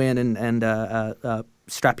plugging you in and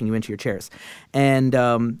strapping you into your chairs.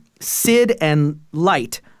 And Sid and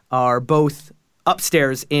Light are both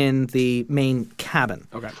upstairs in the main cabin.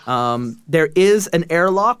 Okay. There is an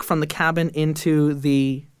airlock from the cabin into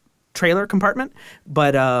the trailer compartment,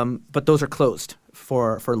 but those are closed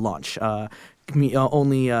for launch. Only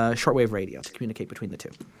shortwave radio to communicate between the two.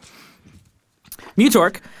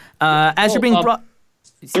 Mutork, as you're being brought...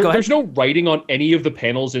 There's no writing on any of the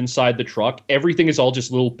panels inside the truck. Everything is all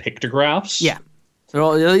just little pictographs. Yeah.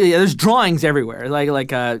 There's drawings everywhere,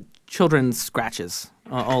 like children's scratches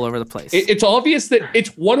all over the place. It's obvious that it's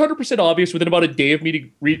 100% obvious within about a day of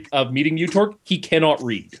meeting Mutork, he cannot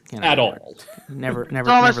read at all. Never. So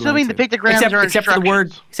I'm assuming the pictograms are except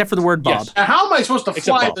for the word Bob. Yes. Now, how am I supposed to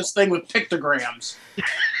fly this thing with pictograms?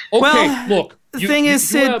 Okay, look. The thing is,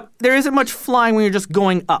 Sid, there isn't much flying when you're just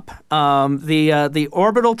going up. The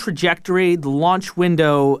orbital trajectory, the launch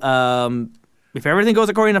window, if everything goes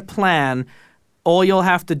according to plan, all you'll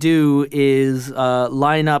have to do is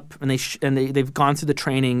line up, and they've gone through the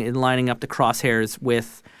training in lining up the crosshairs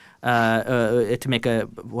with to make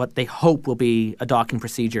what they hope will be a docking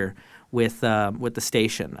procedure with the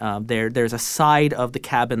station. There's a side of the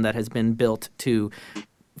cabin that has been built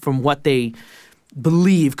from what they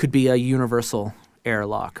believe could be a universal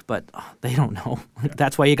airlock, but they don't know.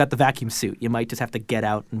 That's why you got the vacuum suit. You might just have to get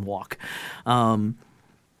out and walk.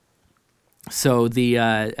 So but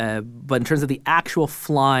in terms of the actual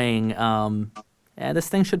flying, this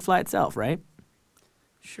thing should fly itself, right?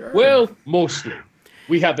 Sure. Well, mostly.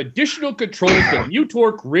 We have additional controls that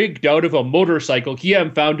Mutork rigged out of a motorcycle he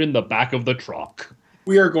found in the back of the truck.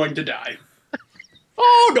 We are going to die.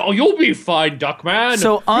 Oh, no, you'll be fine, Duckman.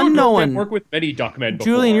 So unknown. Work with many Duckmen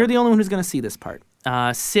before. Julian, you're the only one who's going to see this part.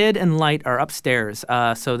 Sid and Light are upstairs,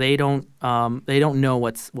 so they don't know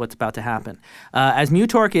what's about to happen. As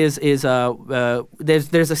Mutork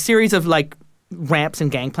there's a series of like ramps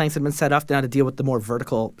and gangplanks that have been set up now to deal with the more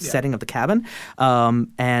vertical setting of the cabin,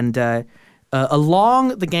 and along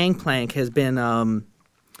the gangplank has been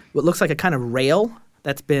what looks like a kind of rail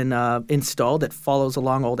that's been installed that follows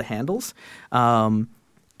along all the handles, and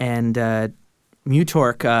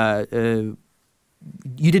Mutork.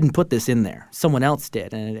 You didn't put this in there. Someone else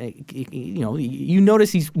did, and you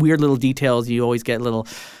notice these weird little details. You always get a little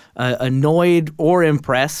annoyed or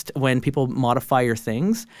impressed when people modify your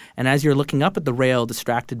things. And as you're looking up at the rail,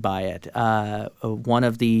 distracted by it, one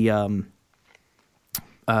of the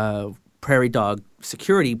prairie dog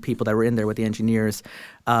security people that were in there with the engineers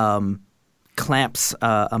clamps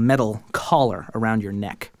a metal collar around your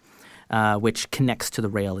neck, which connects to the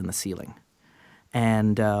rail in the ceiling.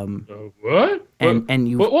 And what? And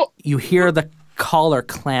you hear the collar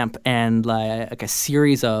clamp and like a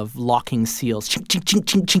series of locking seals, chink chink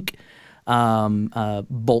chink chink chink,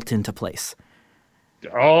 bolt into place.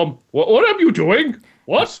 What am you doing?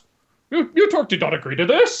 What? Mutork did not agree to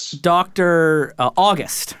this. Dr.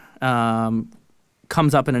 August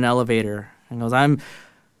comes up in an elevator and goes, "I'm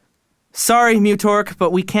sorry, Mutork,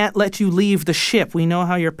 but we can't let you leave the ship. We know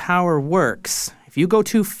how your power works. If you go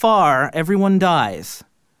too far, everyone dies.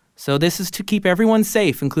 So this is to keep everyone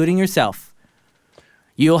safe, including yourself.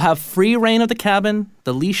 You'll have free reign of the cabin.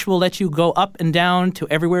 The leash will let you go up and down to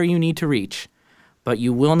everywhere you need to reach. But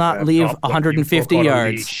you will not leave 150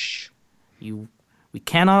 yards. We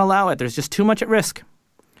cannot allow it. There's just too much at risk.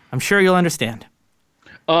 I'm sure you'll understand."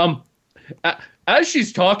 As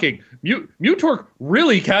she's talking, Mutork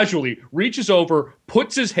really casually reaches over,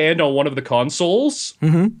 puts his hand on one of the consoles,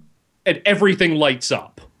 and everything lights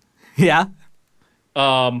up. Yeah.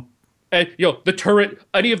 And the turret,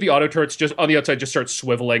 any of the auto turrets just on the outside just start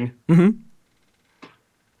swiveling.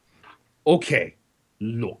 Okay,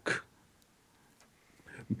 look.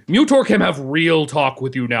 Mutork can have real talk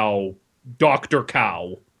with you now, Dr.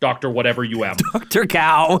 Cow. Dr. whatever you am. Dr.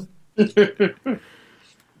 Cow.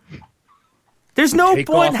 There's no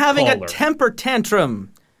point having a temper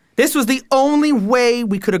tantrum. This was the only way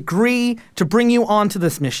we could agree to bring you onto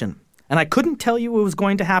this mission. And I couldn't tell you it was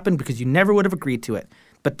going to happen because you never would have agreed to it.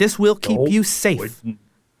 But this will keep you safe.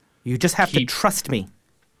 You just have to trust me.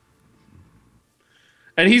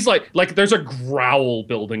 And he's like there's a growl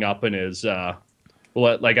building up in his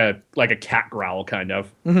like a cat growl kind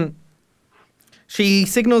of. She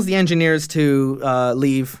signals the engineers to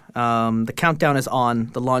leave. The countdown is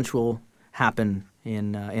on. The launch will happen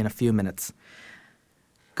in a few minutes.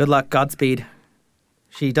 Good luck, Godspeed.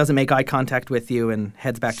 She doesn't make eye contact with you and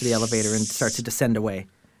heads back to the elevator and starts to descend away.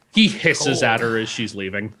 He hisses at her as she's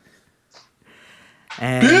leaving.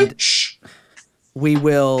 And bitch! We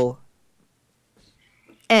will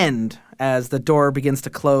end as the door begins to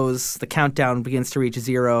close, the countdown begins to reach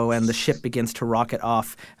 0, and the ship begins to rocket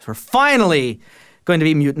off. So we're finally going to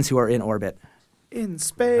be mutants who are in orbit. In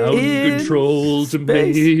space. Out control to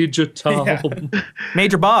Major Tom. Yeah.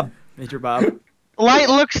 Major Bob. Light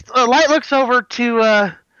looks over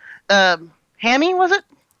to Hammy, was it?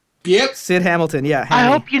 Yep. Sid Hamilton, yeah. Hammy.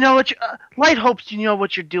 I hope you know what Light hopes you know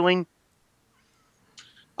what you're doing.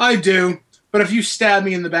 I do, but if you stab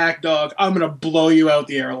me in the back, dog, I'm gonna blow you out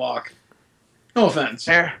the airlock. No offense.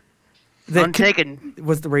 There. Untaken.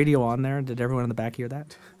 Was the radio on there? Did everyone in the back hear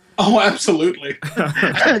that? Oh, absolutely.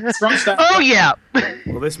 Oh, yeah.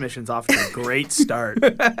 Well, this mission's off to a great start.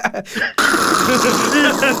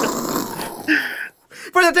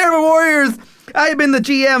 For the Terrible Warriors, I have been the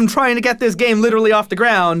GM trying to get this game literally off the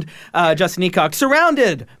ground, Justin Eacock,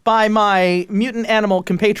 surrounded by my mutant animal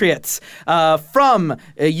compatriots from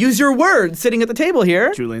Use Your Words, sitting at the table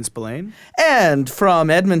here. Julian Spillane. And from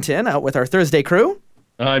Edmonton, out with our Thursday crew.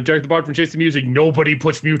 I'm Derek the Bard from Chase the Music. Nobody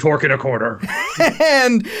puts Mutork in a corner.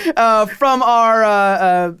 And from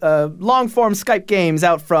our long-form Skype games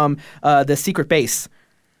out from the Secret Base,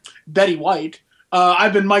 Betty White.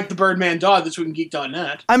 I've been Mike the Birdman Dodd, this week in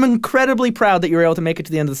Geek.net. I'm incredibly proud that you were able to make it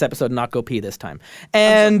to the end of this episode and not go pee this time.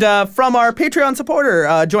 And from our Patreon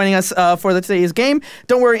supporter joining us for today's game,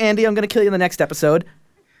 don't worry, Andy, I'm going to kill you in the next episode.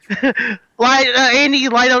 Andy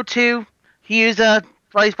Lido2,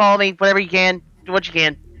 please follow me, whatever you can, do what you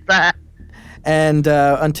can. And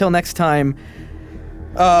until next time,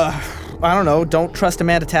 I don't know, don't trust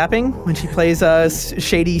Amanda Tapping when she plays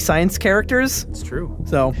shady science characters. It's true.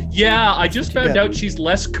 So yeah, I just found out she's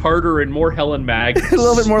less Carter and more Helen Magnus. A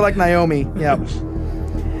little bit more like Naomi. Yeah.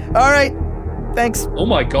 All right. Thanks. Oh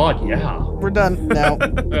my God, yeah. We're done now.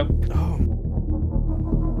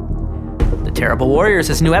 The Terrible Warriors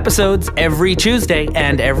has new episodes every Tuesday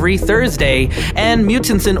and every Thursday, and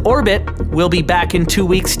Mutants in Orbit will be back in 2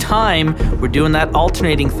 weeks' time. We're doing that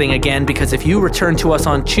alternating thing again because if you return to us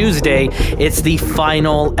on Tuesday, it's the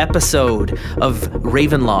final episode of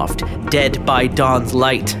Ravenloft, Dead by Dawn's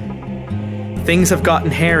Light. Things have gotten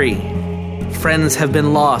hairy, friends have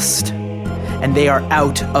been lost, and they are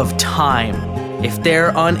out of time. If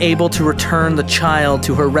they're unable to return the child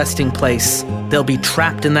to her resting place, they'll be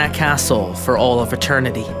trapped in that castle for all of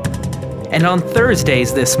eternity. And on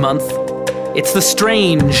Thursdays this month, it's The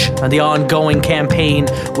Strange, the ongoing campaign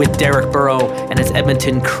with Derek Burrow and his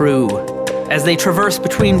Edmonton crew, as they traverse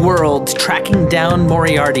between worlds, tracking down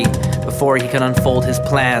Moriarty before he can unfold his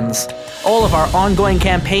plans. All of our ongoing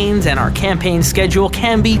campaigns and our campaign schedule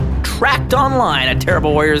can be tracked online at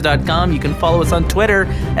terriblewarriors.com. You can follow us on Twitter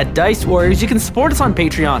at Dice Warriors. You can support us on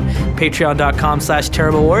Patreon,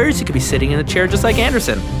 patreon.com/terriblewarriors. You could be sitting in a chair just like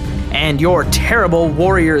Anderson. And your Terrible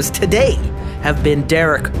Warriors today have been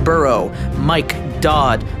Derek Burrow, Mike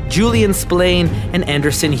Dodd, Julian Spillane, and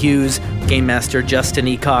Anderson Hughes, Game Master Justin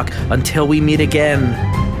Eacock. Until we meet again,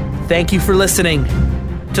 thank you for listening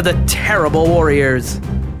to the Terrible Warriors.